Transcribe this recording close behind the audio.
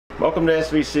Welcome to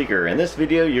SV Seeker. In this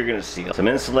video you're going to see some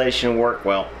installation work.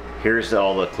 Well, here's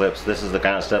all the clips. This is the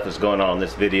kind of stuff that's going on in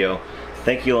this video.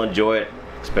 Think you'll enjoy it,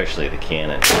 especially the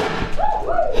cannon.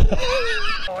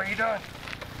 What are you doing?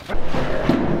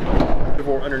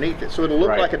 Underneath it, so it'll look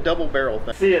like a double barrel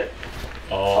thing. See it?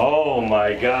 Oh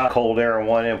my god. Cold air in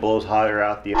one end blows hot air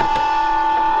out the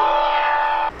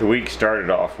other. The week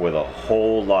started off with a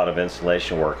whole lot of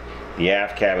installation work. The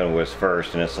aft cabin was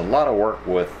first, and it's a lot of work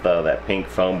with that pink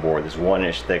foam board, this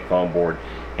 1-inch thick foam board.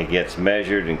 It gets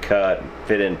measured and cut, and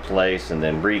fit in place, and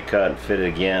then recut and fit it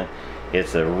again.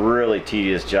 It's a really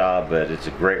tedious job, but it's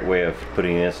a great way of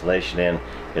putting the installation in,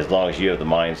 as long as you have the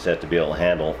mindset to be able to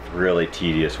handle really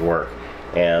tedious work.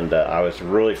 And I was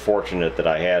really fortunate that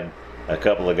I had a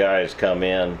couple of guys come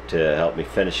in to help me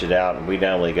finish it out, and we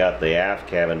not only got the aft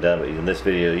cabin done, but in this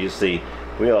video you see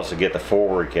we also get the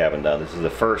forward cabin done. This is the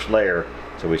first layer,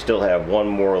 so we still have one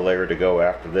more layer to go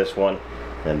after this one,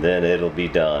 and then it'll be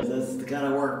done. This is the kind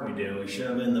of work we do. We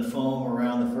shove in the foam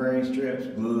around the fairing strips,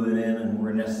 glue it in, and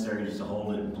where necessary just to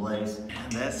hold it in place.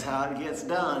 And that's how it gets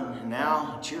done. And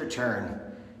now it's your turn.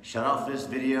 Shut off this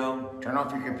video, turn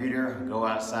off your computer, go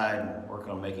outside and work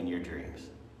on making your dreams.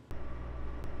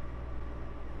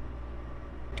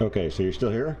 Okay, so you're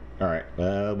still here? All right,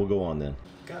 we'll go on then.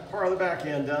 Got part of the back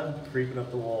end done, creeping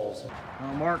up the walls.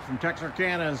 Mark from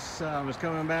Texarkana was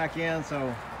coming back in,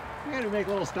 so we had to make a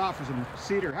little stop for some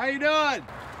cedar. How you doing?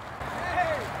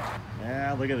 Hey!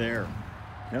 Yeah, look at there.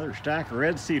 Another stack of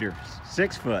red cedar,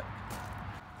 6 foot.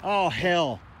 Oh,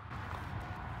 hell.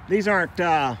 These aren't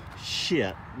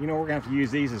shit. You know, we're gonna have to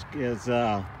use these as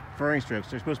furring strips.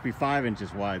 They're supposed to be 5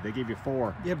 inches wide. They give you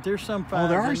 4. Yeah, but there's some 5s. Oh,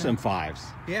 there are some 5s.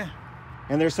 Yeah.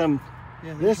 And there's some,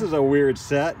 yeah, this is a weird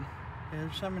set. Yeah,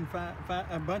 there's some in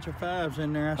a bunch of 5s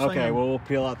in there. Okay, well, we'll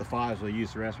peel out the 5s. We'll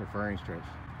use the rest for furring strips.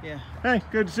 Yeah. Hey,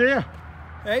 good to see you.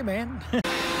 Hey, man.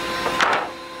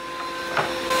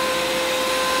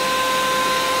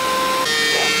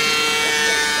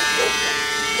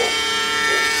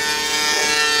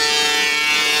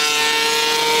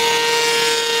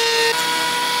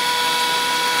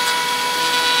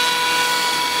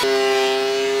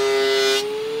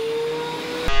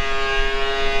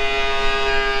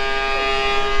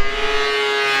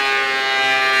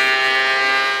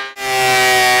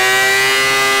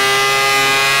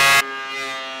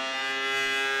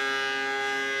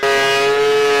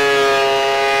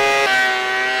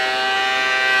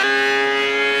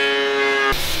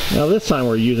 Now this time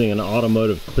we're using an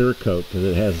automotive clear coat because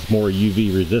it has more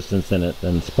UV resistance in it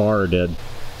than Spar did.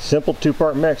 Simple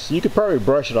 2-part mix. You could probably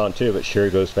brush it on too, but sure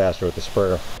goes faster with the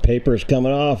sprayer. Paper's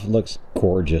coming off, looks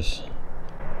gorgeous.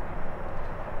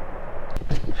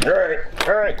 All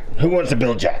right. Who wants a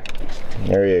bill jack?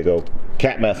 There you go.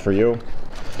 Cat meth for you.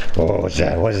 Oh, what's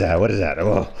that? What is that?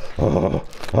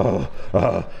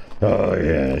 Oh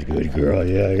yeah, that's good, girl.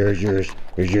 Yeah, here's yours.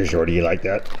 Here's your shorty. You like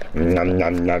that? Nom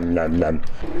nom nom nom nom.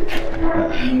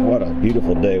 What a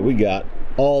beautiful day. We got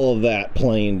all of that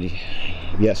planed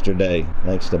yesterday,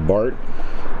 thanks to Bart.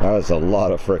 That was a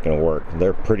lot of freaking work.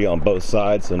 They're pretty on both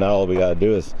sides, so now all we gotta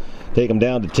do is take them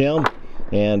down to Tim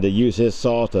and to use his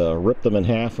saw to rip them in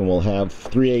half, and we'll have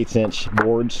 3/8 inch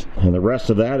boards. And the rest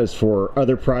of that is for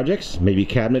other projects, maybe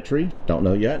cabinetry, don't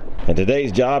know yet. And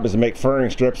today's job is to make furring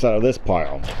strips out of this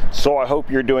pile. So I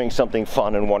hope you're doing something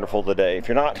fun and wonderful today. If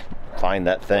you're not, find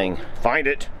that thing. Find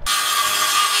it.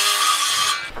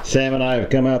 Sam and I have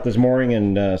come out this morning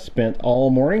and spent all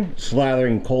morning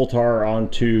slathering coal tar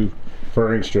onto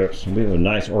furring strips. We have a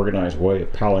nice organized way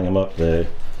of piling them up today.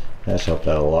 That's helped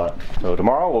out a lot. So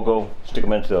tomorrow we'll go stick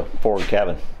them into the forward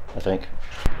cabin, I think.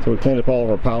 So we cleaned up all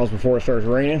of our piles before it starts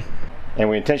raining. And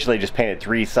we intentionally just painted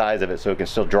 3 sides of it so it can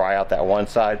still dry out that one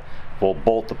side. We'll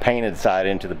bolt the painted side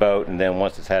into the boat, and then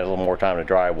once it's had a little more time to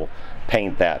dry, we'll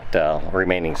paint that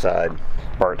remaining side.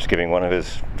 Bart's giving one of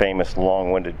his famous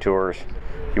long-winded tours.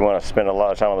 If you want to spend a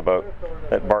lot of time on the boat,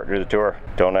 let Bart do the tour.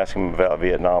 Don't ask him about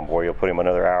Vietnam, boy, you'll put him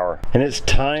another hour. And it's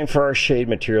time for our shade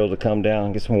material to come down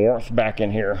and get some warmth back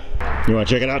in here. You want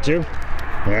to check it out too?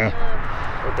 Yeah.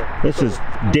 Okay. This is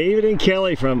David and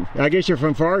Kelly from, I guess you're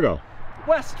from Fargo.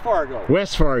 West Fargo.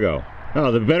 West Fargo.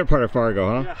 Oh, the better part of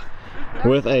Fargo, huh? Yeah.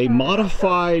 With a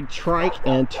modified trike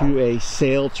into a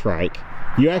sail trike.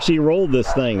 You actually rolled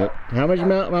this thing. How much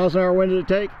miles an hour wind did it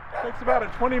take? It takes about a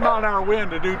 20-mile-an-hour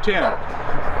wind to do 10.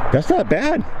 That's not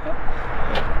bad.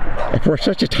 For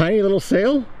such a tiny little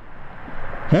sail?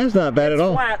 That's not bad at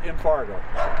all. It's flat in Fargo.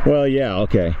 Well, yeah,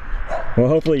 okay. Well,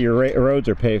 hopefully your roads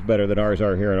are paved better than ours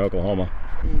are here in Oklahoma.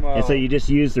 And so you just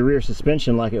use the rear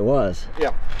suspension like it was.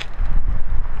 Yeah.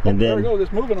 And there then, we go,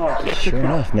 just moving on. sure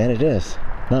enough, man, it is.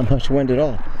 Not much wind at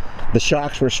all. The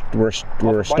shocks were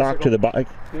stocked to the bike?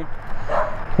 Yeah.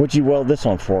 What'd you weld this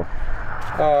on for?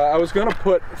 I was going to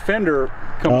put fender.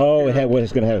 Oh, it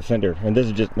was going to have a fender. And this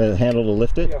is just a handle to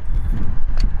lift it? Yeah.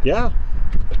 Yeah.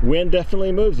 Wind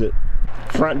definitely moves it.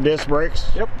 Front disc brakes?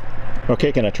 Yep.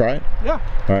 Okay, can I try it? Yeah.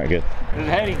 All right, good. Does it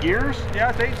have any gears? Yeah,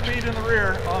 it's 8 speed in the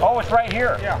rear. Oh, it's right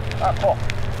here. Yeah. Oh, cool.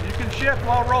 You can shift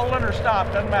while rolling or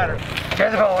stop, doesn't matter.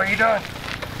 Jezebel, what are you doing?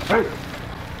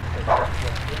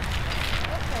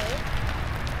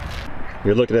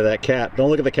 You're looking at that cat. Don't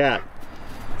look at the cat.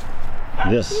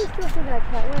 This.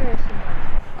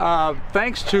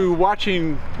 Thanks to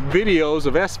watching videos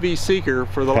of SV Seeker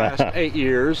for the last 8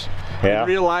 years, Yeah. and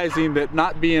realizing that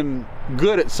not being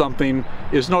good at something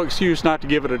is no excuse not to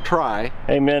give it a try,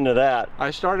 Amen to that.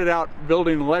 I started out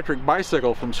building an electric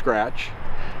bicycle from scratch,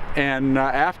 and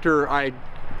after I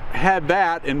had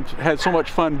that and had so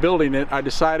much fun building it, I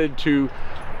decided to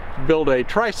build a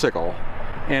tricycle.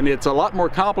 And it's a lot more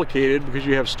complicated because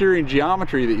you have steering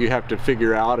geometry that you have to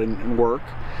figure out and work.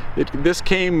 This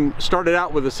started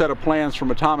out with a set of plans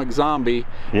from Atomic Zombie,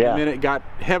 Yeah. and then it got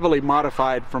heavily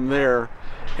modified from there,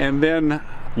 and then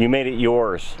You made it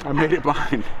yours. I made it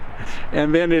mine.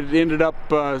 And then it ended up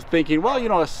thinking, well, you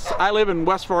know, I live in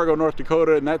West Fargo, North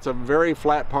Dakota, and that's a very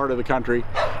flat part of the country,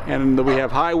 and we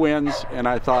have high winds, and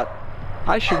I thought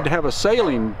I should have a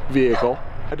sailing vehicle.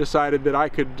 I decided that I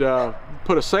could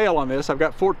put a sail on this. I've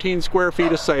got 14 square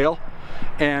feet of sail,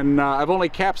 and I've only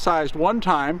capsized one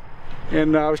time,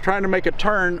 and I was trying to make a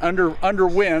turn under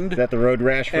wind. Is that the road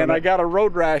rash from and it? I got a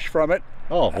road rash from it.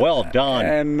 Oh, well done.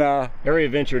 And every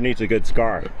adventure needs a good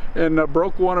scar. And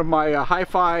broke one of my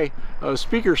hi-fi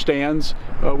speaker stands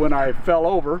when I fell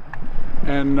over,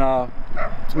 and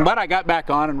but I got back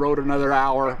on and rode another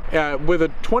hour. With a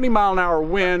 20-mile-an-hour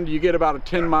wind, you get about a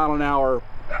 10-mile-an-hour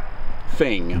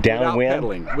thing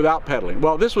Downwind? without pedaling.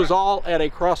 Well, this was all at a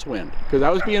crosswind because I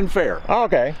was being fair. Oh,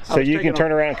 okay, so you can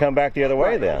turn around and come back the other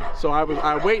way then. So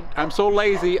I'm so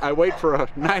lazy, I wait for a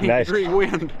 90-degree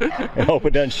wind. And hope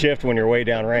it doesn't shift when you're way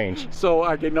down range. So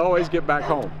I can always get back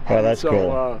home. Well, that's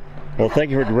cool. Well,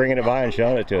 thank you for bringing it by and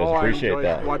showing it to us. Appreciate I enjoy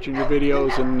that. watching your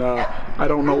videos, and I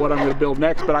don't know what I'm going to build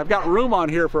next, but I've got room on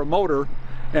here for a motor,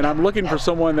 and I'm looking for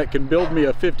someone that can build me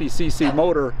a 50cc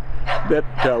motor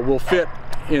that will fit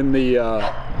in the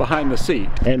behind the seat.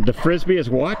 And the Frisbee is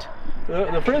what?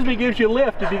 The Frisbee gives you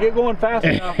lift. If you get going fast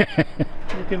enough,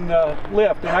 you can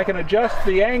lift, and I can adjust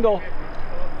the angle,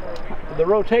 the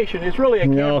rotation. It's really a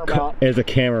camera mount. It's a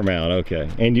camera mount, okay.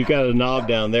 And you got a knob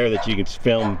down there that you can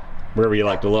film wherever you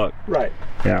like to look. Right.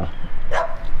 Yeah.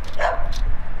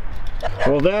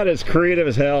 Well, that is creative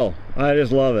as hell. I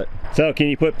just love it. So, can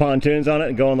you put pontoons on it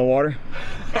and go in the water?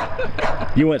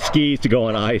 You want skis to go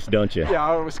on ice, don't you? Yeah,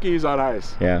 I have skis on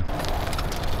ice. Yeah.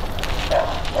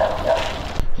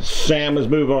 Sam has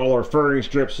moved all our furring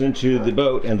strips into the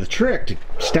boat, and the trick to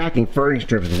stacking furring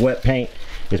strips with wet paint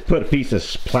is put a piece of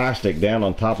plastic down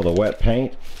on top of the wet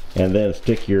paint, and then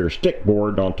stick your stick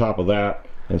board on top of that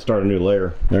and start a new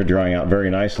layer. They're drying out very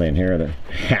nicely in here. They're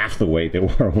half the weight they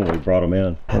were when we brought them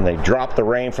in. And they dropped the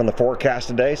rain from the forecast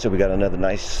today, so we got another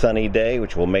nice sunny day,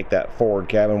 which will make that forward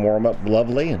cabin warm up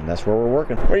lovely, and that's where we're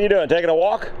working. What are you doing, taking a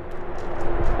walk?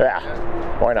 Yeah,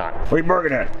 why not? What are you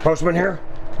barking at? Postman here?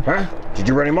 Huh? Did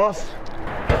you run him off?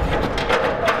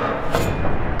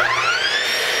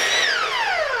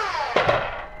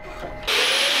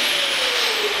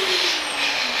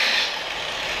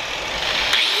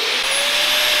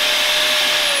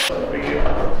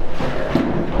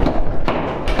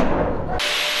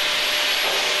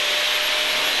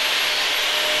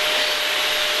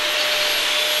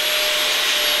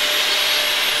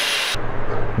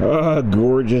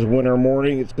 Gorgeous winter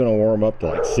morning. It's going to warm up to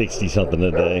like 60 something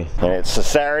today. And it's a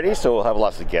Saturday, so we'll have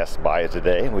lots of guests by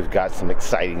today. We've got some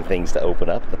exciting things to open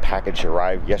up. The package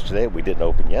arrived yesterday. We didn't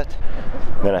open yet.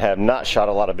 And I have not shot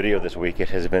a lot of video this week. It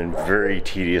has been very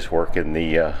tedious work in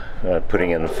the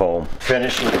putting in the foam.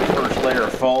 Finishing the first layer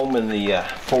of foam in the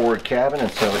forward cabin,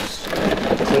 and so it's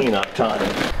cleanup time.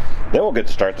 Then we'll get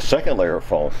to start the second layer of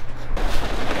foam.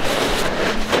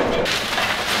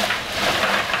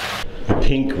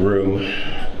 Pink room.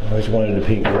 I always wanted a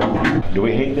pink room. Do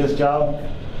we hate this job?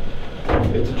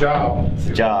 It's a job. It's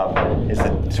a job.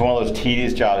 It's one of those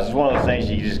tedious jobs. It's one of those things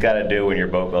you just got to do when you're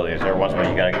boat building. Every once in a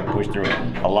while you got to get pushed through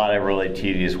a lot of really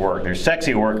tedious work. There's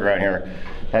sexy work around here.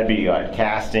 That'd be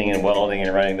casting and welding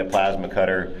and running the plasma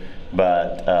cutter,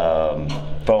 but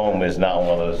foam is not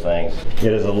one of those things.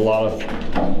 It is a lot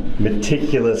of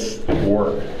meticulous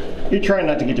work. You're trying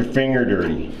not to get your finger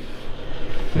dirty.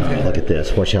 Oh, look at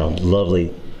this. Watch how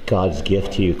lovely God's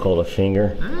gift to you called a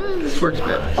finger. This works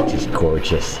better. It's just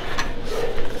gorgeous.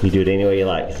 You do it any way you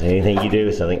like. So anything you do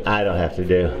is something I don't have to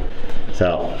do.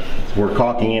 So we're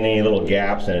caulking in any little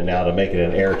gaps in it now to make it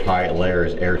an airtight layer,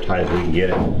 as airtight as we can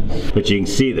get it. But you can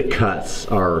see the cuts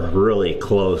are really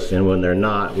close, and when they're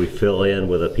not, we fill in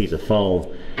with a piece of foam,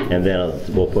 and then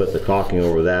we'll put the caulking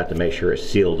over that to make sure it's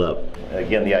sealed up.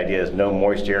 Again, the idea is no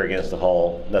moisture against the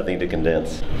hull, nothing to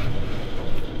condense.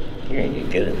 You're gonna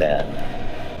get good at that.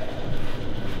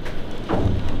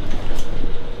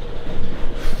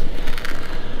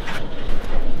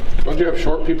 Don't you have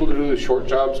short people to do the short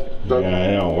jobs, Doug? Yeah,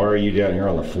 I know. Why are you down here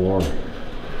on the floor?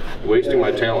 Wasting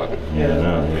my talent. Yeah,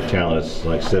 no, your talent is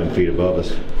like 7 feet above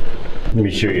us. Let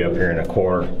me show you up here in the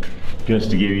corner, just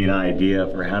to give you an idea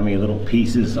for how many little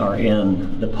pieces are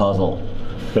in the puzzle.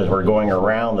 Because we're going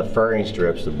around the fairing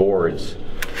strips, the boards,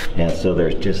 and so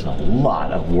there's just a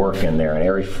lot of work in there. And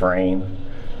every frame,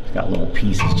 it's got little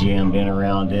pieces jammed in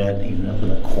around it, even up in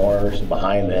the corners and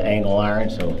behind the angle iron.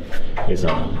 So it's a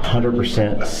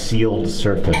 100% sealed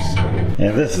surface.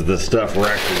 And this is the stuff we're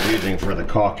actually using for the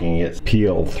caulking. It's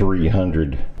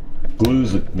PL300.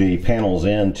 Glues the panels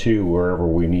in too wherever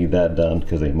we need that done,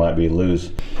 because they might be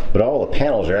loose. But all the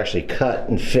panels are actually cut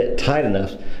and fit tight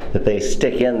enough that they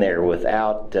stick in there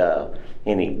without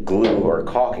any glue or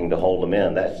caulking to hold them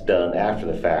in. That's done after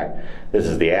the fact. This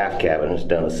is the aft cabin. It's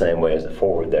done the same way as the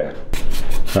forward there.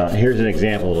 Here's an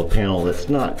example of a panel that's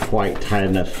not quite tight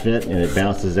enough fit and it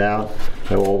bounces out.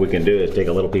 So what we can do is take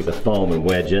a little piece of foam and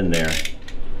wedge in there.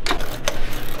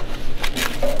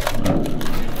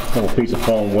 Little piece of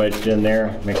foam wedged in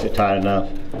there, makes it tight enough,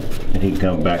 and he can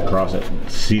come back across it and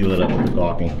seal it up with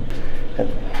caulking.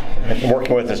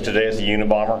 Working with us today is the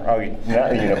Unabomber. Oh, not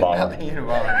the Unabomber. Not the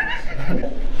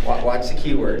Unabomber. Watch the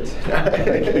keywords.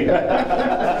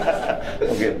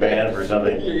 We'll get banned for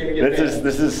something.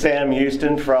 This is Sam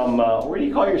Houston from, where do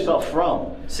you call yourself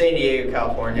from? San Diego,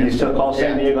 California. You still call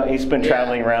San Diego? He's been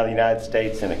traveling around the United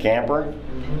States in a camper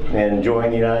and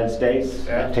enjoying the United States,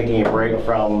 taking a break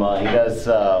from, he does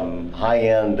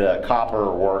high-end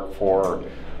copper work for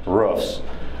roofs.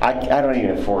 I don't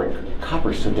even afford,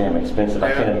 copper's so damn expensive.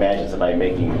 I can't imagine somebody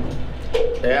making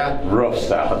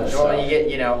roofs out of this stuff. Well, you get,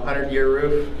 100-year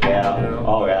roof. Yeah.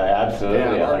 Oh yeah,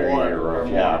 absolutely. Yeah, 100-year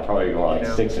roof. Yeah, probably more like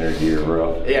 600-year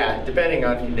roof. Yeah, depending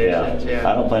on conditions. Yeah.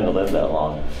 I don't plan to live that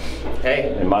long.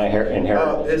 Hey. In my inheritance.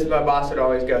 Oh, this is my boss would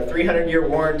always go 300-year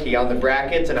warranty on the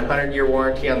brackets and 100-year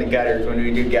warranty on the gutters. When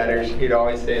we do gutters, he'd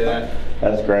always say that.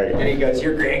 That's great. And he goes,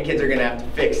 your grandkids are gonna have to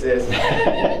fix this.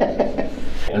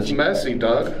 It's messy,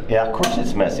 Doug. Yeah, of course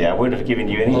it's messy. I wouldn't have given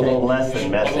you anything less than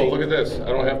messy. Oh, look at this. I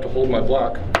don't have to hold my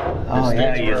block. Oh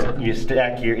yeah, you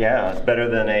stack your, it's better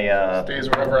than a... stays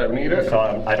wherever I need it. So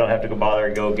I don't have to go bother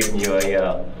getting you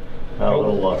a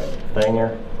little thing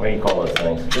here. What do you call those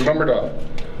things? Remember to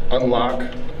unlock,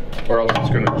 or else it's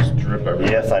going to just drip everywhere.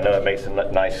 Yes, I know it makes some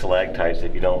nice stalactites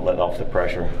if you don't let off the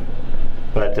pressure.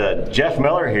 But Jeff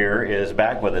Miller here is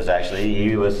back with us. Actually,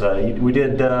 he was. We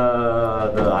did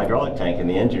the hydraulic tank in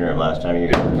the engine room last time.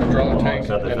 Hydraulic tank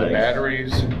and the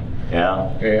batteries. Yeah.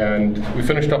 And we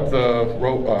finished up the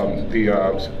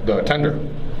tender.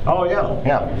 Oh yeah.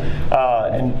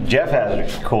 And Jeff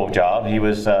has a cool job. He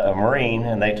was a Marine,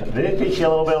 and did they teach you a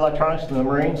little bit of electronics in the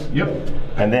Marines? Yep.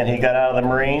 And then he got out of the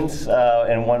Marines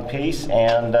in one piece,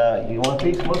 and one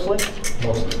piece mostly.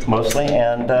 Mostly,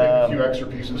 and a few extra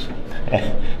pieces.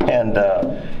 And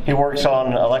he works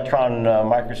on electron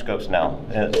microscopes now.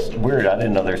 It's weird. I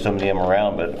didn't know there's so many of them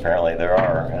around, but apparently there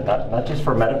are. And not just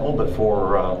for medical, but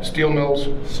for steel mills.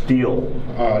 Steel.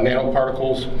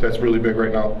 Nanoparticles. That's really big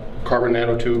right now. Carbon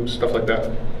nanotubes, stuff like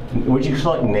that. Would you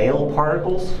call it nail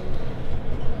particles?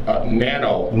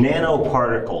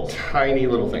 Nanoparticles. Tiny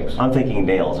little things. I'm thinking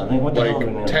nails. I think what the hell?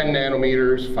 Like 10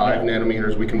 nanometers, 5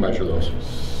 nanometers. We can measure those.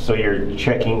 So you're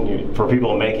checking for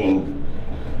people making,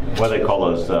 what do they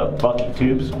call those, bucket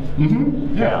tubes?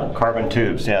 Mm-hmm. Yeah, carbon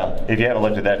tubes, yeah. If you haven't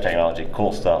looked at that technology,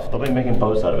 cool stuff. They'll be making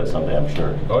boats out of it someday, I'm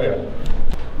sure. Oh yeah.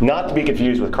 Not to be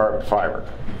confused with carbon fiber.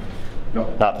 No.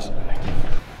 Not the same.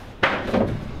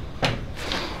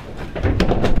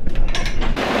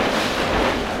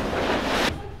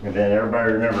 And then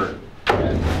everybody remember,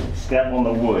 step on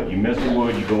the wood. You miss the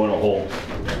wood, you go in a hole.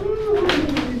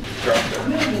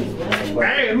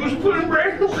 Hey, who's putting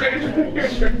breakers in here?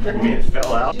 It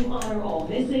fell out. To honor all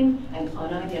missing and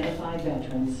unidentified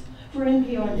veterans. For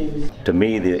NPR News. To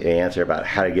me, the answer about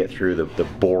how to get through the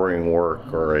boring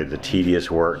work or the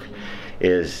tedious work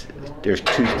is there's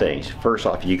two things. First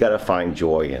off, you got to find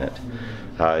joy in it.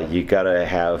 You gotta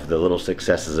have the little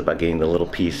successes about getting the little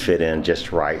piece fit in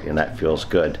just right, and that feels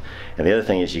good. And the other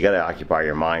thing is you gotta occupy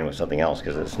your mind with something else,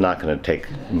 because it's not gonna take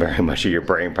very much of your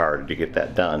brain power to get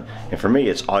that done. And for me,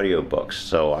 it's audiobooks.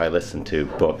 So I listen to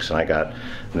books, and I got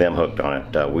them hooked on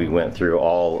it. We went through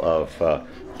all of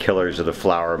Killers of the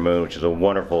Flower Moon, which is a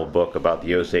wonderful book about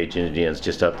the Osage Indians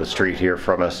just up the street here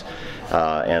from us,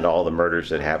 and all the murders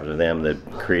that happened to them, the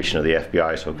creation of the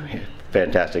FBI. So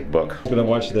fantastic book. I'm gonna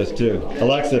watch this too.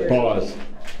 Alexa, pause.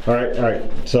 All right.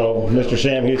 So, Mr.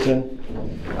 Sam Houston,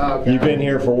 you've been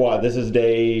here for what? This is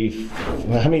day.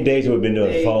 How many days have we been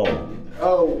doing phone?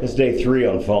 Oh. This is day 3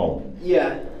 on phone.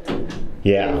 Yeah.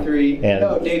 Yeah. Day 3. And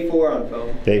no, day 4 on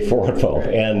phone. Day 4 on phone.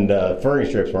 And furring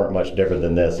strips weren't much different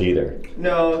than this either.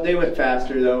 No, they went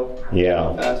faster though.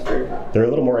 Yeah. Faster. They're a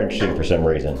little more interesting for some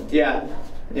reason. Yeah.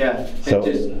 Yeah. So,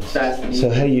 just fast and easy. So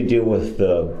how do you deal with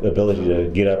the ability to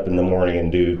get up in the morning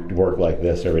and do work like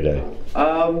this every day?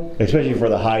 Especially for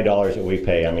the high dollars that we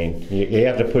pay. I mean, you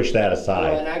have to push that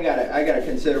aside. Well, and I got a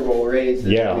considerable raise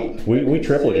this week. We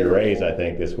tripled your raise, I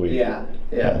think, this week. Yeah.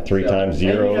 3 times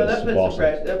 0 and, is awesome.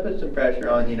 That puts some pressure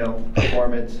on,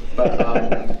 performance. But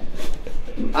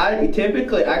I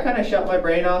kind of shut my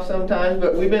brain off sometimes,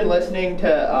 but we've been listening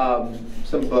to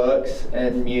some books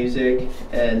and music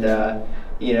and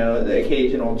the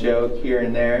occasional joke here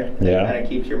and there. That kind of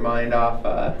keeps your mind off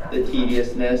the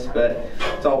tediousness, but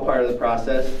it's all part of the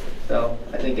process. So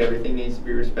I think everything needs to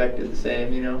be respected the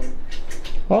same,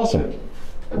 Awesome.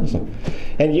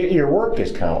 And your work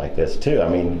is kind of like this too. I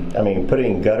mean,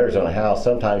 putting gutters on a house,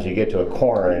 sometimes you get to a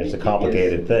corner and it's a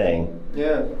complicated thing.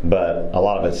 Yeah. But a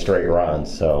lot of it's straight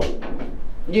runs, so.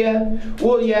 Yeah,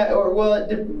 well,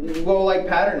 like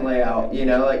pattern layout,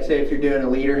 like say if you're doing a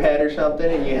leader head or something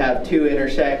and you have 2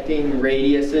 intersecting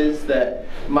radiuses that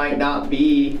might not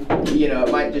be,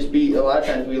 it might just be, a lot of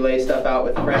times we lay stuff out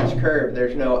with French curve.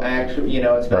 There's no actual,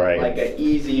 it's not like an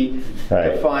easy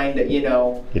to find,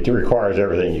 It requires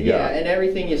everything you got. Yeah, and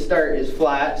everything you start is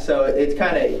flat, so it's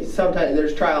kind of, sometimes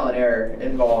there's trial and error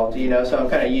involved, so I'm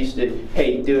kind of used to,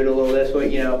 hey, do it a little this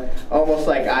way, almost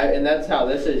like and that's how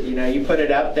this is, you put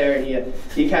it up there and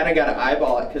you kind of got to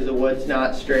eyeball it because the wood's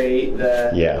not straight.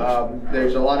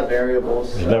 There's a lot of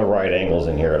variables. There's no right angles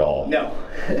in here at all. No.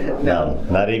 No,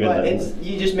 not even. But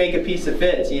you just make a piece that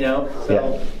fits,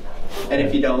 So, and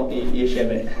if you don't, you shim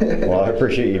it. Well, I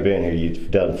appreciate you being here.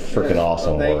 You've done freaking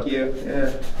awesome work. Thank you.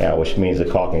 Yeah, which means the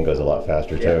caulking goes a lot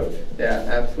faster too. Yeah,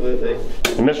 absolutely.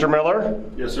 Mr. Miller?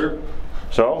 Yes, sir.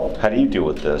 So, how do you deal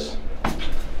with this?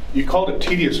 You called it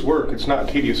tedious work. It's not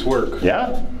tedious work.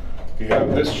 Yeah? You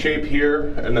have this shape here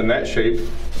and then that shape.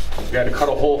 You had to cut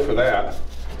a hole for that.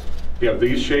 You have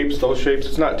these shapes, those shapes.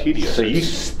 It's not tedious. So you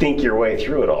stink your way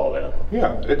through it all then?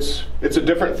 Yeah, it's a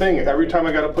different thing. Every time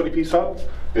I got to put a piece up,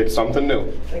 it's something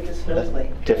new. Like a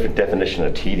snowflake. Different definition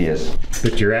of tedious.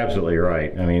 But you're absolutely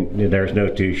right. I mean, there's no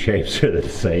 2 shapes that are the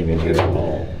same in here at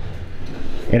all.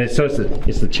 And it's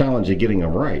the challenge of getting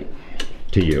them right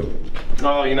to you.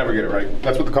 Oh, you never get it right.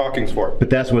 That's what the caulking's for. But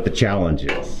that's what the challenge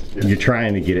is. Yeah. You're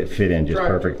trying to get it fit in just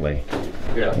perfectly.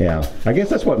 Yeah. I guess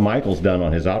that's what Michael's done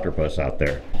on his octopus out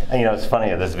there. And it's funny,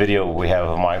 this video we have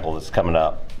of Michael that's coming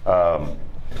up,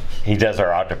 he does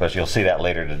our octopus. You'll see that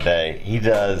later today. He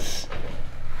does,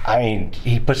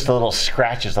 he puts the little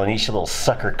scratches on each little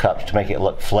sucker cup to make it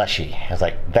look fleshy. It's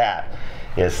like that.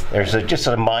 There's just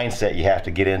a mindset you have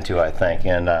to get into, I think,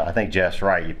 and I think Jeff's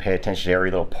right. You pay attention to every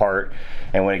little part,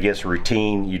 and when it gets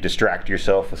routine, you distract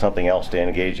yourself with something else to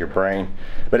engage your brain.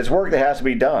 But it's work that has to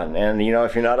be done, and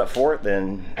if you're not up for it,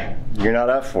 then you're not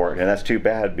up for it, and that's too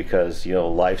bad because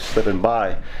life's slipping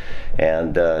by,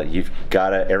 and you've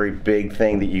got to, every big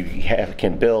thing that you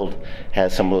can build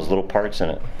has some of those little parts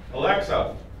in it.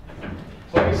 Alexa,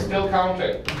 play Still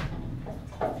Counting.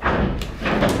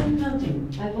 Still Counting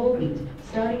by Volbeat,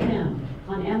 starting now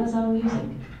on Amazon Music.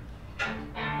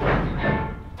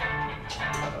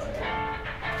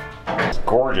 It's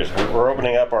gorgeous. We're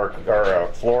opening up our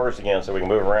floors again so we can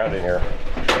move around in here.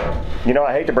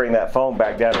 I hate to bring that foam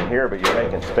back down in here, but you're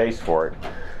making space for it.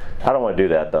 I don't want to do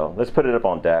that though. Let's put it up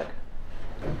on deck.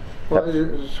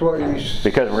 Because we're going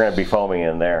to be foaming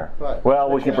in there. Right. Well,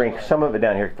 we can bring some of it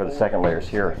down here for the second layers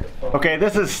here. Okay,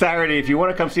 this is Saturday. If you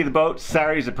want to come see the boat,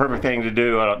 Saturday's the perfect thing to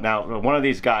do. Now, one of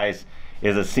these guys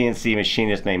is a CNC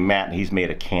machinist named Matt, and he's made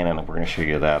a cannon, and we're going to show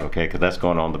you that, okay, because that's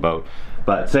going on the boat.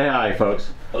 But say hi,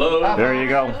 folks. Hello. There you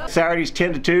go. Saturdays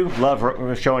 10 to 2.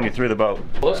 Love showing you through the boat.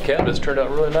 Well, those cabinets turned out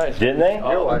really nice. Didn't they?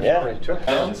 Oh, yeah.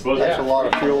 That's a lot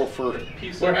of fuel for Are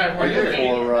you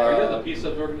the peace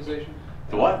subs organization?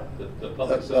 The what?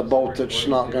 A boat that's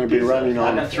not going to be running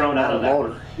on I've been thrown out of that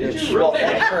motor. Well,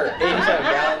 that's for 87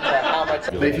 gallons. How much?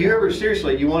 But if you ever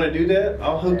seriously you want to do that,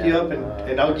 I'll hook you up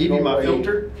and I'll give you my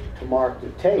filter. To mark the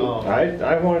tape.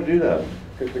 I want to do that.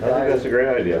 I think that's a great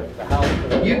idea.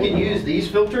 You can use these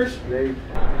filters.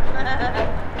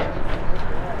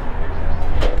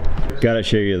 Got to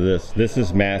show you this. This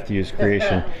is Matthew's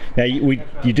creation. Now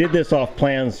you did this off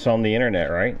plans on the internet,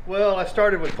 right? Well, I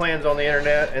started with plans on the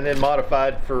internet and then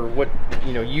modified for what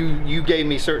you gave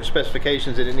me certain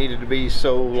specifications that it needed to be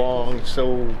so long,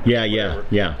 so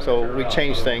yeah. So we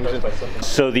changed things.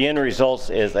 So the end result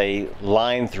is a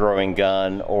line throwing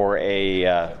gun or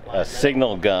a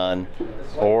signal gun,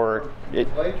 or it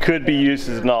could be used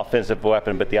as an offensive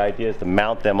weapon, but the idea is to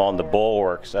mount them on the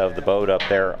bulwarks of the boat up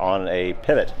there on a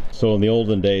pivot. So in the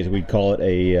olden days, we'd call it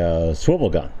a swivel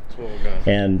gun.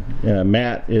 And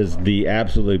Matt is the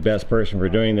absolutely best person for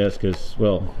doing this because,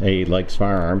 well, he likes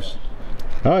firearms.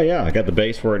 Oh yeah, I got the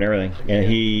base for it and everything.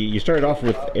 And you started off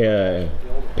with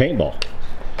paintball.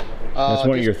 That's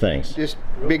one of your things. Just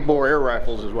big bore air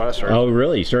rifles is what I started. Oh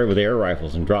really? You started with air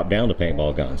rifles and dropped down to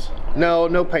paintball guns? No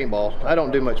paintball. I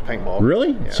don't do much paintball.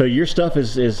 Really? Yeah. So your stuff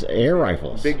is air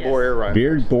rifles? Big bore air rifles.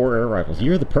 Big bore air rifles.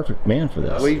 You're the perfect man for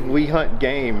this. We hunt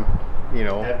game,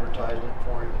 Advertisement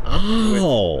for him.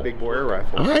 Oh. with big bore air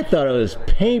rifles. I thought it was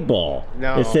paintball.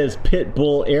 No. It says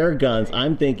Pitbull Airguns.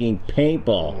 I'm thinking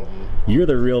paintball. You're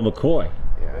the real McCoy.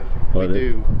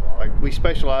 Yeah. We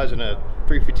specialize in a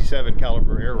 357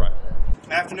 caliber air rifle.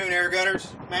 Afternoon, air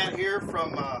gunners. Matt here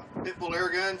from Pitbull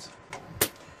Airguns.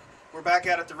 We're back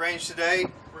out at the range today.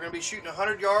 We're going to be shooting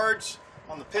 100 yards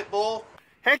on the Pitbull.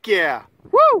 Heck yeah!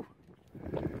 Woo!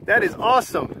 That is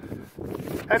awesome.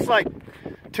 That's like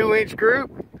 2-inch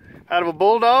group out of a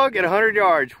bulldog at 100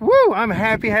 yards. Woo! I'm a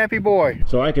happy boy.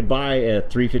 So I could buy a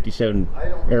 357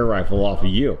 air rifle off of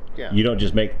you. Yeah. You don't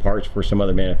just make parts for some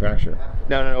other manufacturer.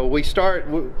 No.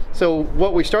 So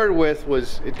what we started with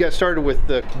was, it got started with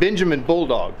the Benjamin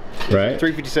Bulldog. Right.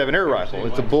 357 air rifle.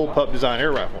 It's a bullpup design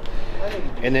air rifle.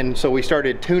 And then so we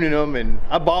started tuning them, and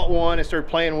I bought one and started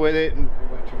playing with it and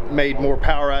made more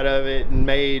power out of it and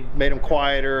made them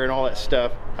quieter and all that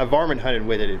stuff. I varmint hunted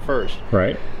with it at first.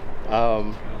 Right.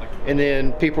 And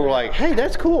then people were like, hey,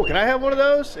 that's cool, can I have one of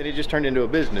those? And it just turned into a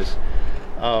business.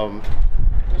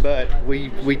 But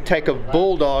we take a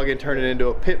bulldog and turn it into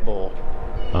a pit bull.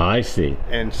 I see.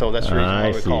 And so that's the reason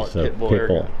why we call it So Pitbull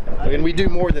Airgun. And we do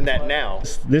more than that now.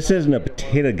 This isn't a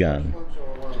potato gun,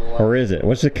 or is it?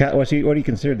 What do you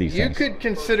consider these things? You could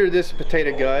consider this a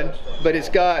potato gun, but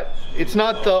it's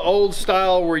not the old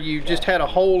style where you just had a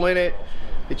hole in it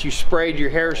that you sprayed your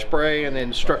hairspray and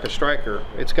then struck a striker.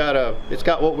 It's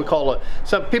got what we call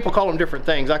some people call them different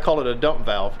things. I call it a dump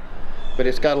valve, but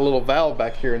it's got a little valve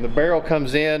back here, and the barrel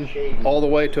comes in all the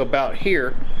way to about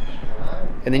here,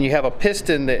 and then you have a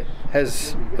piston that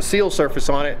has a seal surface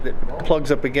on it that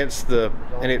plugs up against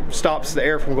and it stops the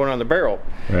air from going on the barrel.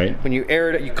 Right. When you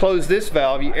air it, you close this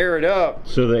valve, you air it up.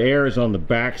 So the air is on the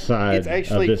back side. It's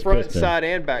actually of this front piston. side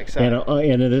and back side.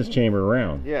 And in this chamber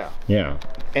around. Yeah. Yeah.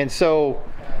 And so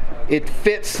it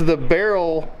fits the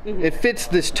barrel, it fits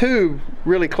this tube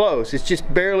really close. It's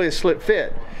just barely a slip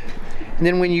fit. And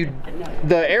then when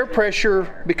the air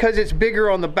pressure, because it's bigger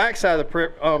on the back side of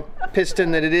the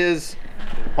piston than it is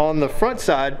on the front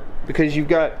side, because you've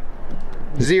got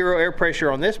zero air pressure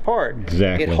on this part,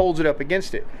 exactly, it holds it up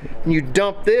against it. When you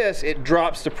dump this, it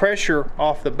drops the pressure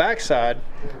off the back side,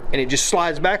 and it just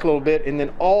slides back a little bit, and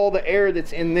then all the air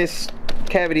that's in this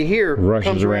cavity here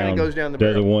comes around and goes down the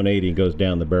barrel. Does a 180 and goes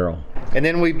down the barrel. And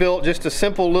then we built just a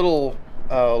simple little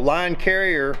line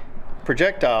carrier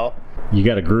projectile. You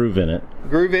got a groove in it.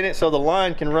 Groove in it so the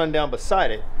line can run down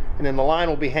beside it, and then the line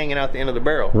will be hanging out the end of the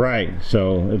barrel. Right,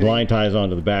 so the line ties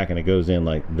onto the back and it goes in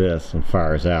like this and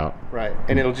fires out. Right,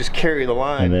 and it'll just carry the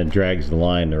line. And then drags the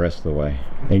line the rest of the way.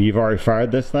 And you've already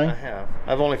fired this thing? I have.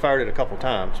 I've only fired it a couple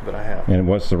times, but I have. And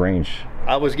what's the range?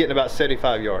 I was getting about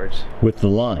 75 yards. With the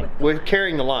line? With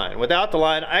carrying the line. Without the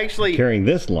line, I actually... Carrying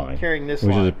this line? Carrying this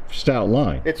line. line. Which is a stout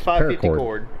line. It's 550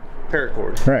 cord.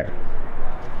 Paracord. Right.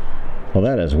 Well,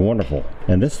 that is wonderful.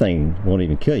 And this thing won't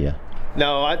even kill you.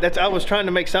 No, I was trying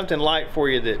to make something light for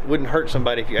you that wouldn't hurt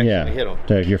somebody if you actually hit them.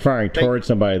 So if you're firing towards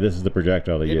somebody, this is the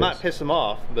projectile to use. It might piss them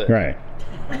off, but... Right.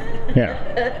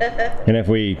 Yeah. And if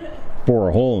we bore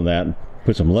a hole in that and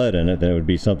put some lead in it, then it would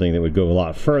be something that would go a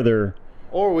lot further.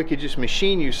 Or we could just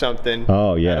machine you something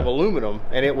out of aluminum,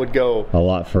 and it would go a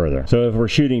lot further. So if we're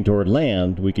shooting toward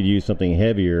land, we could use something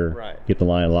heavier, get the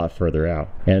line a lot further out.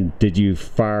 And did you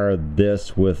fire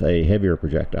this with a heavier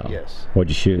projectile? Yes. What'd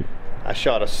you shoot? I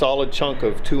shot a solid chunk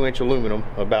of 2-inch aluminum,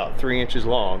 about 3 inches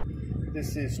long.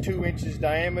 This is 2 inches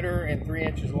diameter and 3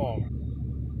 inches long.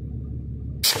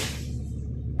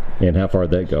 And how far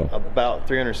did that go? About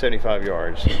 375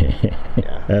 yards.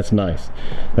 Yeah. That's nice.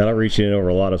 That'll reach in over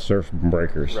a lot of surf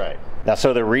breakers. Right. Now,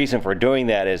 so the reason for doing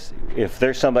that is if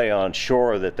there's somebody on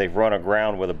shore that they've run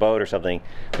aground with a boat or something,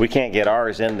 we can't get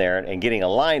ours in there, and getting a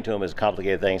line to them is a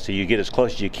complicated thing, so you get as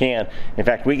close as you can. In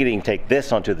fact, we could even take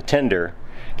this onto the tender,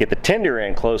 get the tender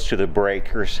in close to the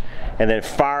breakers, and then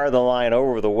fire the line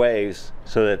over the waves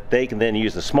so that they can then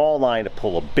use the small line to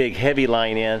pull a big heavy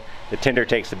line in. The tender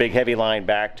takes the big heavy line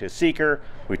back to seeker.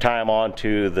 We tie them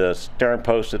onto the stern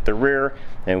post at the rear,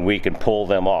 and we can pull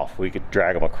them off. We could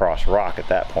drag them across rock at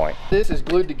that point. This is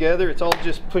glued together. It's all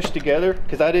just pushed together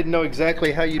because I didn't know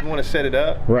exactly how you'd want to set it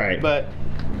up. Right. But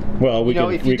well, we can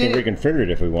reconfigure it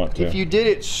if we want to. If you did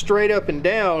it straight up and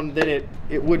down, then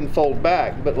it wouldn't fold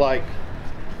back. But like,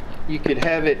 you could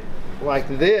have it like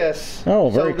this. Oh,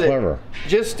 very clever.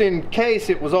 Just in case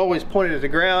it was always pointed at the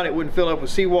ground, it wouldn't fill up with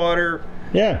seawater.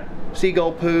 Yeah.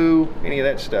 Seagull poo, any of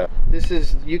that stuff. This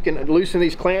is, you can loosen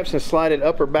these clamps and slide it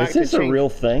up or back. Is this a real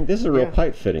thing? This is a real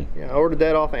pipe fitting. Yeah, I ordered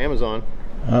that off of Amazon.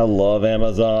 I love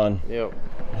Amazon. Yep.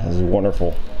 This is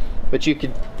wonderful. But you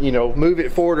could, you know, move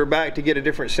it forward or back to get a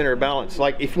different center of balance.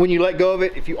 Like if when you let go of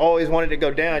it, if you always wanted it to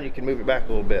go down, you can move it back a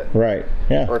little bit. Right,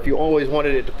 yeah. Or if you always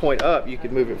wanted it to point up, you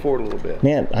could move it forward a little bit.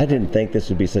 Man, I didn't think this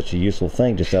would be such a useful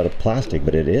thing just out of plastic,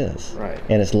 but it is. Right.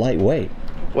 And it's lightweight.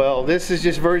 Well, this is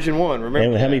just version 1, remember?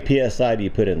 And how many PSI do you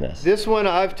put in this? This one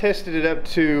I've tested it up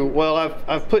to, well,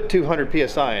 I've put 200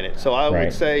 PSI in it, so I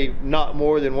would say not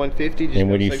more than 150. Just and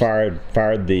when you fired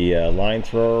the line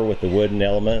thrower with the wooden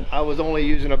element? I was only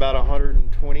using about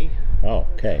 120. Oh,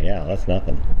 okay, yeah, that's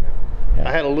nothing. Yeah.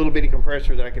 I had a little bitty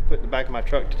compressor that I could put in the back of my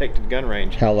truck to take to the gun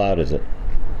range. How loud is it?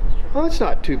 Oh, it's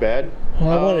not too bad.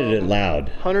 Well, I wanted it loud.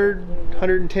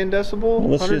 110 decibel.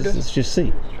 Well, let's just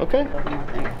see. Okay.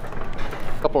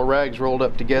 Couple of rags rolled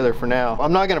up together for now.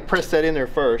 I'm not going to press that in there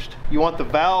first. You want the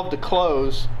valve to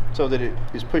close so that it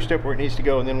is pushed up where it needs to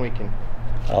go, and then we can.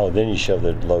 Oh, then you shove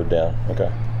the load down.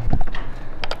 Okay.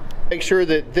 Make sure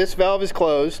that this valve is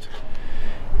closed,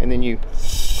 and then you.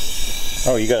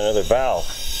 Oh, you got another valve.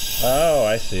 Oh,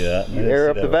 I see that. You air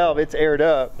up the valve. It's aired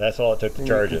up. That's all it took to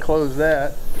charge it. Close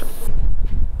that.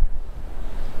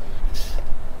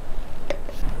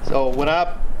 So when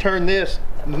I turn this,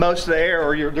 most of the air,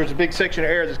 or there's a big section of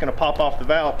air that's going to pop off the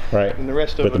valve. Right. And the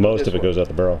rest of it. But the most of it goes out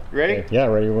the barrel. Ready? Okay. Yeah,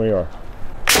 ready when you are.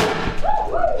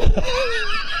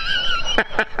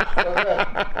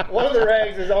 One of the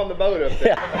rags is on the boat up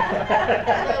there.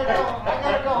 I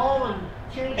gotta go home and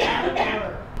change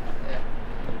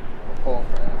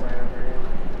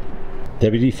the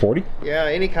WD-40? Yeah,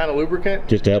 any kind of lubricant.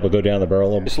 Just to help it go down the barrel a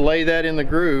little bit. Just lay that in the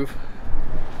groove,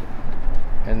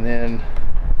 and then.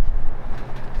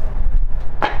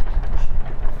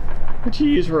 What'd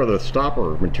you use for the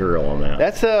stopper material on that?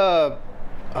 That's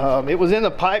it was in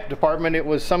the pipe department. It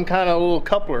was some kind of little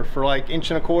coupler for like 1.25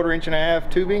 inch, 1.5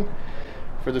 inch tubing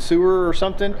for the sewer or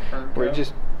something, where it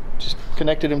just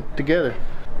connected them together.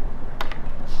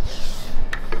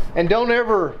 And don't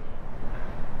ever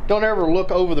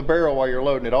look over the barrel while you're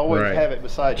loading it. Always have it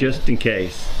beside you. Just in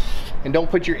case. And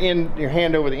don't put your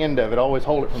hand over the end of it. Always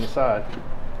hold it from the side.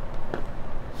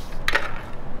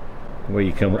 Well,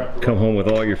 you come home with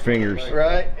all your fingers.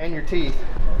 Right, and your teeth.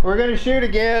 We're gonna shoot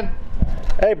again.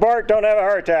 Hey Bart, don't have a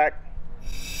heart attack.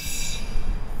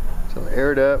 So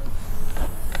air it up.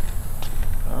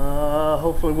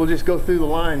 Hopefully we'll just go through the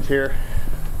lines here.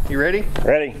 You ready?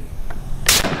 Ready.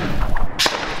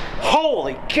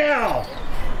 Holy cow!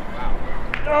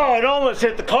 Oh, it almost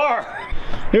hit the car.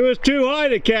 It was too high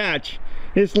to catch.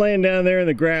 It's laying down there in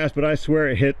the grass, but I swear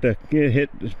it hit the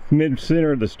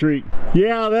mid-center of the street.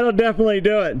 Yeah, that'll definitely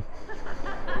do it.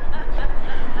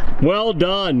 Well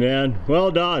done, man.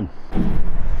 Well done.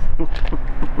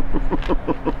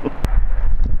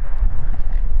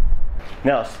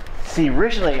 Now, see,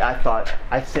 originally I thought,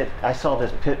 I saw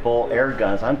this Pitbull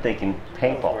Airguns, I'm thinking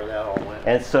paintball. where that all went.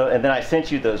 And then I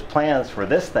sent you those plans for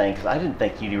this thing because I didn't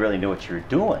think you really knew what you were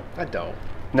doing. I don't.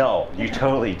 No, you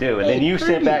totally do. And then you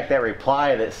sent back that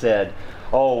reply that said,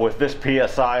 oh, with this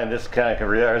PSI and this kind of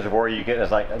reservoir you get,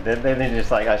 it's like, then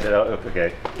just like, I said, oh,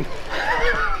 okay.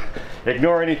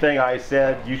 Ignore anything I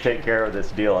said, you take care of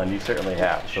this deal, and you certainly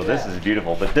have. So this is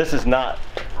beautiful, but this is not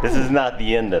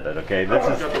the end of it, okay?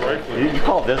 This is, you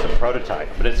call this a prototype,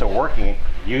 but it's a working,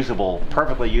 usable,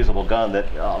 perfectly usable gun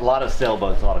that a lot of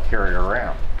sailboats ought to carry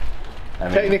around. I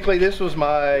mean, technically, this was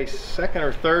my second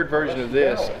or third version of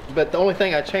this, but the only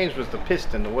thing I changed was the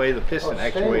piston, the way the piston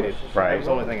actuated. Right. That was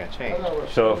the only thing I changed.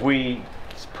 So if we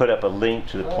put up a link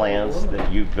to the plans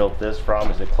that you built this from?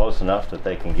 Is it close enough that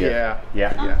they can get?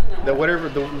 Yeah. Whatever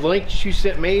the links you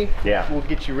sent me, will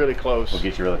get you really close. Will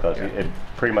get you really close. It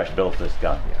pretty much built this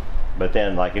gun. Yeah. But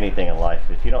then, like anything in life,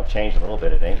 if you don't change a little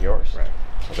bit, it ain't yours. Right.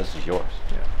 So this is yours.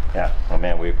 Yeah. Oh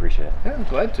man, we appreciate it. Yeah, I'm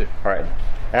glad to. All right.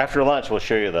 After lunch, we'll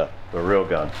show you the real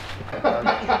gun.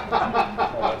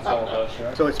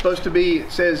 So it's supposed to be, it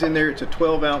says in there it's a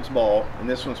 12-ounce ball, and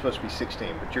this one's supposed to be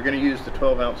 16, but you're going to use the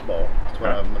 12-ounce ball. That's what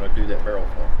I'm going to do that barrel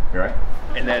for. You're right.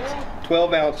 And that's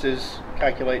 12 ounces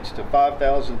calculates to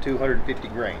 5,250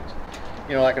 grains.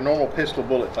 You know, like a normal pistol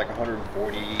bullet's like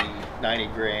 140, 90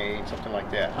 grains, something like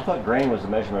that. I thought grain was a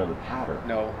measurement of the powder.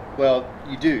 No. Well,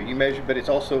 you do. You measure, but it's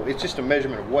just a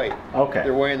measurement of weight. Okay.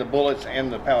 They're weighing the bullets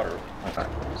and the powder. Okay.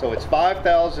 So it's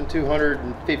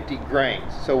 5,250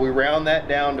 grains. So we round that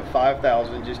down to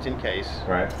 5,000 just in case.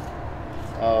 Right.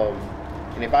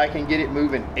 And if I can get it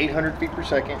moving 800 feet per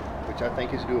second, which I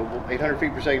think is doable, 800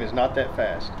 feet per second is not that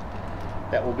fast.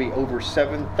 That will be over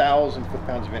 7,000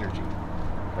 foot-pounds of energy.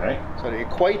 Right. So to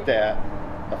equate that,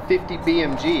 a 50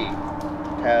 BMG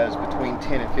has between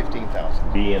 10 and 15,000.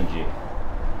 BMG.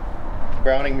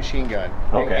 Browning machine gun.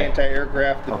 Okay.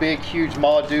 Anti-aircraft, the big, huge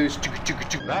Maudus.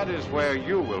 That is where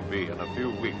you will be in a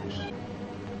few weeks.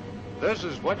 This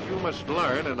is what you must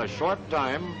learn in a short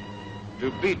time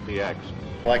to beat the Axis.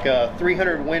 Like a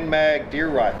 300 Win Mag deer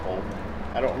rifle.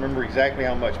 I don't remember exactly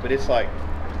how much, but it's like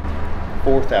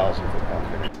 4,000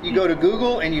 foot-pounds. You go to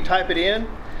Google and you type it in,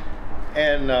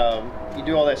 and you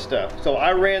do all that stuff. So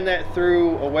I ran that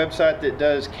through a website that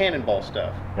does cannonball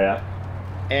stuff. Yeah.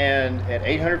 And at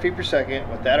 800 feet per second,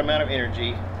 with that amount of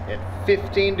energy, at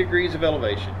 15 degrees of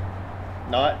elevation,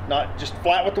 not just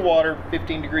flat with the water,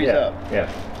 15 degrees up.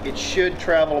 Yeah. It should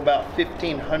travel about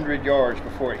 1,500 yards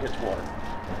before it hits water.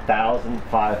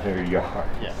 1,500 yards.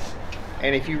 Yes.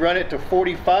 And if you run it to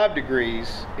 45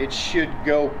 degrees, it should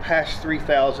go past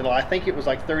 3,000. I think it was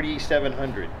like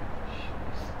 3,700.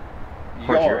 Of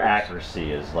course, your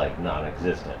accuracy is like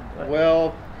non-existent.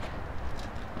 Well,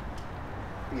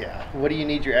 yeah. What do you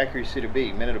need your accuracy to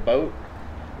be? Minute a boat?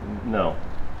 No.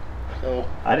 So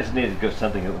I just needed to go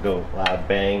something that would go loud,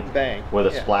 bang, with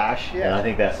a splash, and I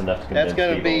think that's enough to convince people.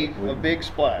 That's going to be a big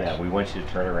splash. Yeah, we want you to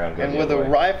turn around. And go with a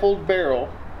rifled barrel,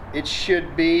 it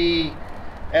should be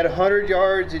at 100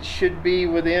 yards. It should be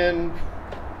within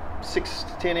 6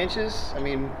 to 10 inches. I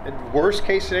mean, worst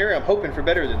case scenario, I'm hoping for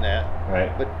better than that.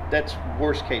 Right. But that's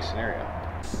worst case scenario.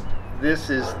 This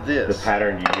is this. The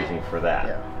pattern you're using for that.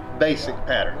 Yeah. Basic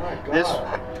pattern.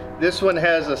 This one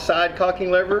has a side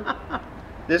cocking lever.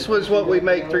 This was what we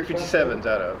make 357s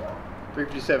out of.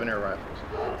 357 air rifles.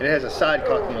 And it has a side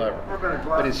cocking lever.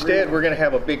 But instead, we're going to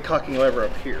have a big cocking lever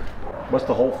up here. What's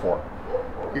the hole for?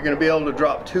 You're going to be able to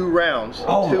drop 2 rounds, 2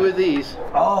 of these.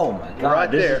 Oh my God! Right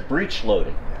this there. Is breech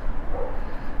loading.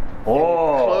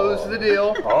 Oh. Close the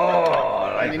deal. Oh,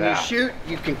 I like and then that. you shoot.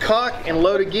 You can cock and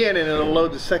load again, and it'll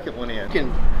load the second one in. You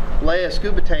can lay a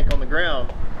scuba tank on the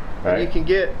ground, and you can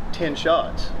get 10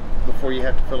 shots before you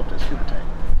have to fill up that scuba tank.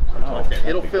 Like that.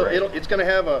 It'll fill. It's going to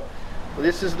have a.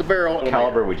 This is the barrel. What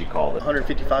caliber would you call this?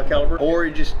 155 caliber, or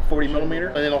just 40 millimeter,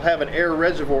 and it'll have an air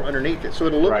reservoir underneath it, so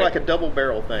it'll look like a double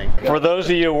barrel thing. For those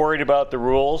of you worried about the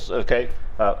rules, okay,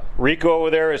 Rico over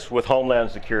there is with Homeland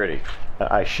Security.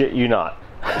 I shit you not.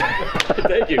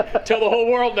 Thank you. Tell the whole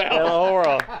world now. Tell the whole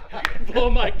world. Blow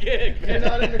my gig. You're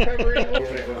not undercover anymore.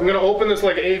 I'm gonna open this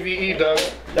like AVE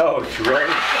does. Oh, you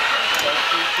ready? Don't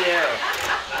you dare.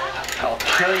 I'll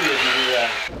kill you if you do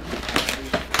that.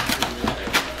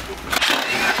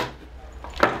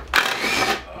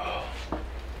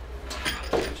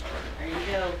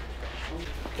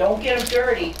 Don't get them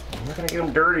dirty. I'm not gonna get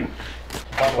them dirty.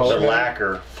 The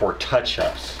lacquer for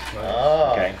touch-ups.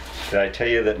 Oh. Okay. Did I tell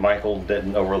you that Michael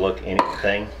didn't overlook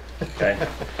anything? Okay.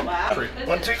 Wow.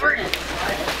 1, 2, 3.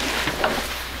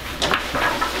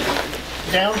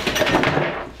 Down.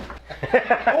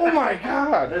 Oh my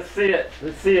God! Let's see it.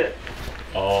 Let's see it.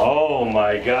 Oh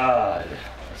my God.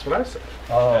 That's what I said.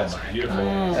 Oh, that's beautiful.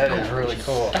 That is really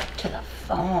cool. Stuck to the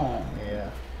phone. Yeah.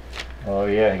 Oh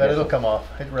yeah. But it'll come off.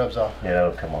 It rubs off. Yeah,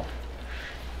 it'll come off.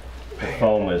 The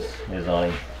foam is on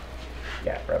him.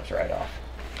 Yeah, it rubs right off.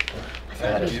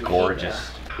 That is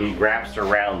gorgeous. He wraps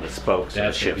around the spokes of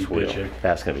the ship's wheel.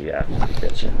 That's gonna be absolutely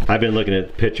bitchin'. I've been looking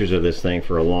at pictures of this thing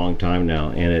for a long time now,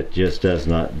 and it just does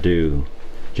not do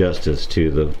justice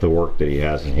to the work that he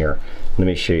has in here. Let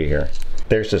me show you here.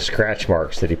 There's the scratch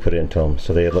marks that he put into them,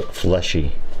 so they look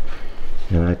fleshy.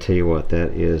 And I tell you what,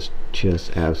 that is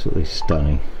just absolutely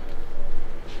stunning.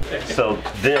 So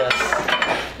this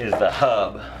is the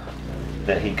hub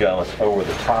that he goes over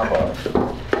the top of.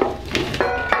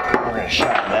 We're going to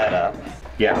shine that up.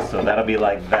 Yeah, so that'll be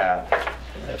like that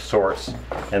of sorts,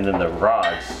 and then the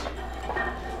rods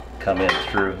come in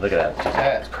through. Look at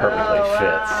that, just perfectly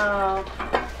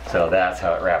fits. So that's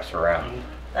how it wraps around.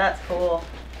 That's cool.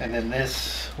 And then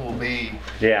this will be...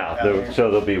 Yeah, so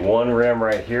there'll be one rim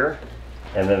right here,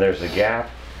 and then there's a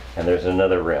gap, and there's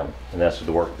another rim, and that's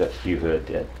the work that Hugh Hood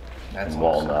did. That's in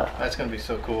walnut. awesome. That's going to be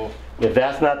so cool. If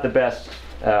that's not the best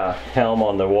helm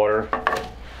on the water,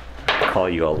 I'll call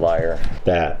you a liar.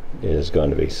 That is going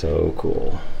to be so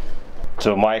cool.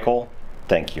 So Michael,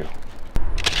 thank you.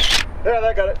 Yeah,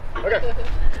 that got it. Okay.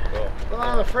 Well,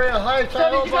 I'm afraid of heights. I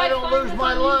hope I don't lose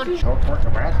my lunch. Norfolk,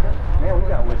 Nebraska? Man, we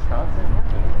got Wisconsin here.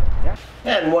 Yeah.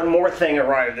 And one more thing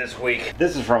arrived this week.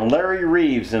 This is from Larry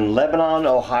Reeves in Lebanon,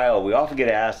 Ohio. We often get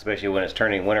asked, especially when it's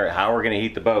turning winter, how we're going to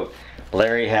heat the boat.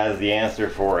 Larry has the answer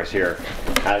for us here.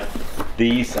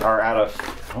 These are out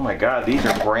of, oh my God, these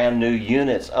are brand new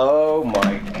units. Oh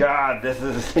my God, this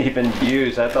isn't even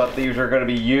used. I thought these were going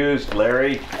to be used,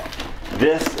 Larry.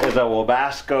 This is a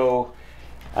Wabasco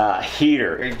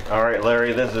heater. All right,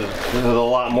 Larry, this is a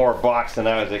lot more box than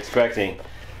I was expecting.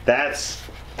 That's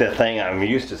the thing I'm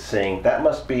used to seeing. That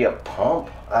must be a pump.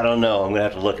 I don't know. I'm gonna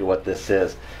have to look at what this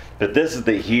is. But this is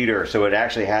the heater, so it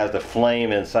actually has the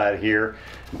flame inside here.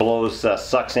 Blows,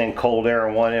 sucks in cold air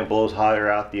on one end, blows hot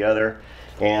air out the other.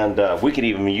 And we could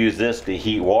even use this to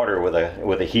heat water with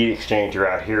a heat exchanger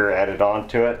out here added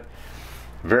onto it.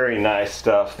 Very nice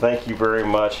stuff. Thank you very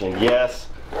much. And yes,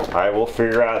 I will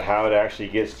figure out how it actually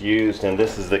gets used, and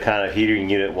this is the kind of heating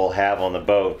unit we'll have on the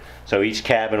boat. So each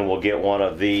cabin will get one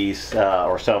of these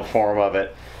or some form of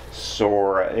it.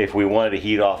 So if we wanted to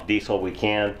heat off diesel, we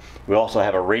can. We also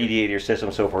have a radiator system,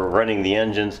 so if we're running the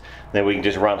engines, then we can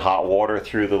just run hot water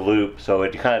through the loop. So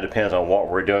it kind of depends on what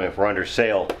we're doing. If we're under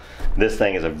sail, this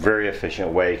thing is a very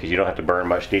efficient way because you don't have to burn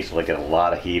much diesel to get a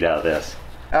lot of heat out of this.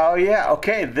 Oh yeah,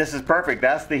 okay, this is perfect.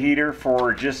 That's the heater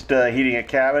for just heating a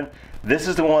cabin. This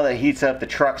is the one that heats up the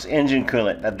truck's engine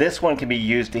coolant. Now this one can be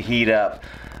used to heat up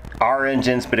our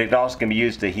engines, but it also can be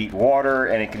used to heat water,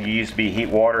 and it can be used to be heat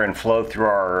water and flow through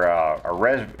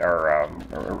our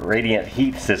radiant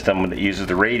heat system that uses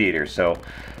the radiator. So,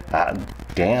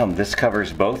 damn, this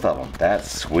covers both of them. That's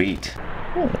sweet.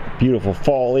 Beautiful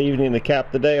fall evening to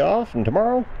cap the day off, and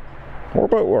tomorrow, more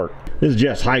boat work. This is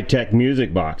just high-tech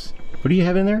music box. What do you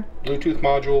have in there? Bluetooth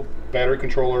module, battery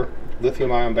controller,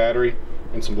 lithium-ion battery,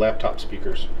 and some laptop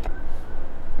speakers.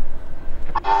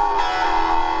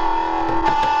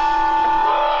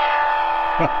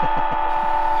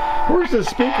 Where's the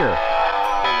speaker?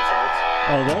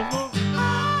 Oh, that's